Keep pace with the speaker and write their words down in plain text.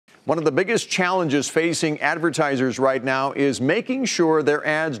One of the biggest challenges facing advertisers right now is making sure their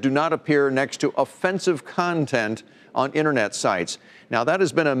ads do not appear next to offensive content on internet sites. Now, that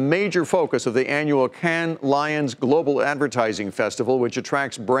has been a major focus of the annual Cannes Lions Global Advertising Festival, which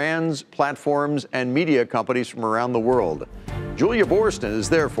attracts brands, platforms, and media companies from around the world. Julia Boorstin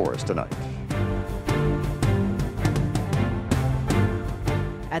is there for us tonight.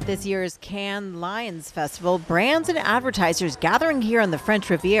 At this year's Cannes Lions Festival, brands and advertisers gathering here on the French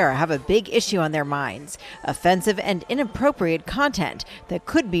Riviera have a big issue on their minds: offensive and inappropriate content that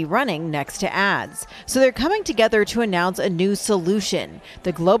could be running next to ads. So they're coming together to announce a new solution,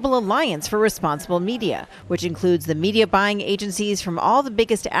 the Global Alliance for Responsible Media, which includes the media buying agencies from all the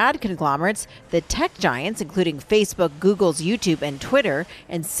biggest ad conglomerates, the tech giants, including Facebook, Google's YouTube, and Twitter,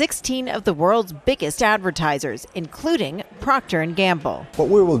 and 16 of the world's biggest advertisers, including Procter & Gamble. What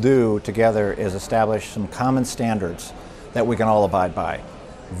we will do together is establish some common standards that we can all abide by,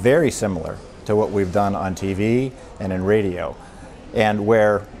 very similar to what we've done on TV and in radio, and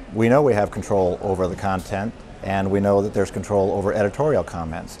where we know we have control over the content and we know that there's control over editorial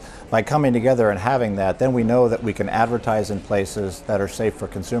comments. By coming together and having that, then we know that we can advertise in places that are safe for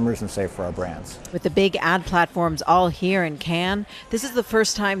consumers and safe for our brands. With the big ad platforms all here in Cannes, this is the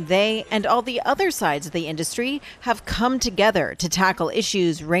first time they and all the other sides of the industry have come together to tackle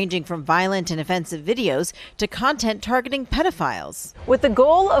issues ranging from violent and offensive videos to content targeting pedophiles. With the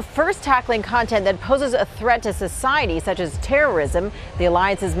goal of first tackling content that poses a threat to society, such as terrorism, the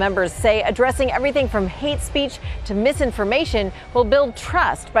Alliance's members say addressing everything from hate speech to misinformation will build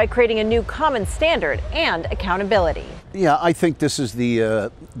trust by creating a new common standard and accountability. Yeah, I think this is the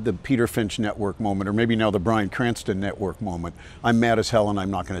Peter Finch network moment, or maybe now the Bryan Cranston network moment. I'm mad as hell and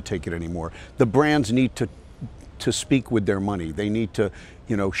I'm not going to take it anymore. The brands need to speak with their money. They need to,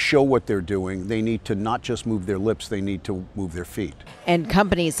 show what they're doing. They need to not just move their lips, they need to move their feet. And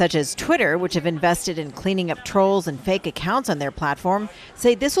companies such as Twitter, which have invested in cleaning up trolls and fake accounts on their platform,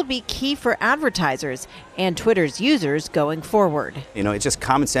 say this will be key for advertisers and Twitter's users going forward. It's just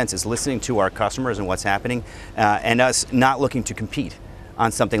common sense. It's listening to our customers and what's happening, and us not looking to compete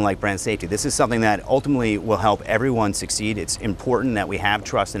on something like brand safety. This is something that ultimately will help everyone succeed. It's important that we have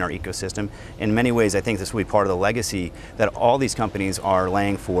trust in our ecosystem. In many ways, I think this will be part of the legacy that all these companies are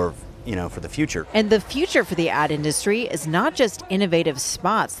laying for the future. And the future for the ad industry is not just innovative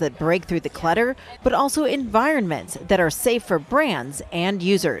spots that break through the clutter, but also environments that are safe for brands and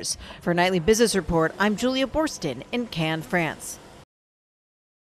users. For Nightly Business Report, I'm Julia Boorstin in Cannes, France.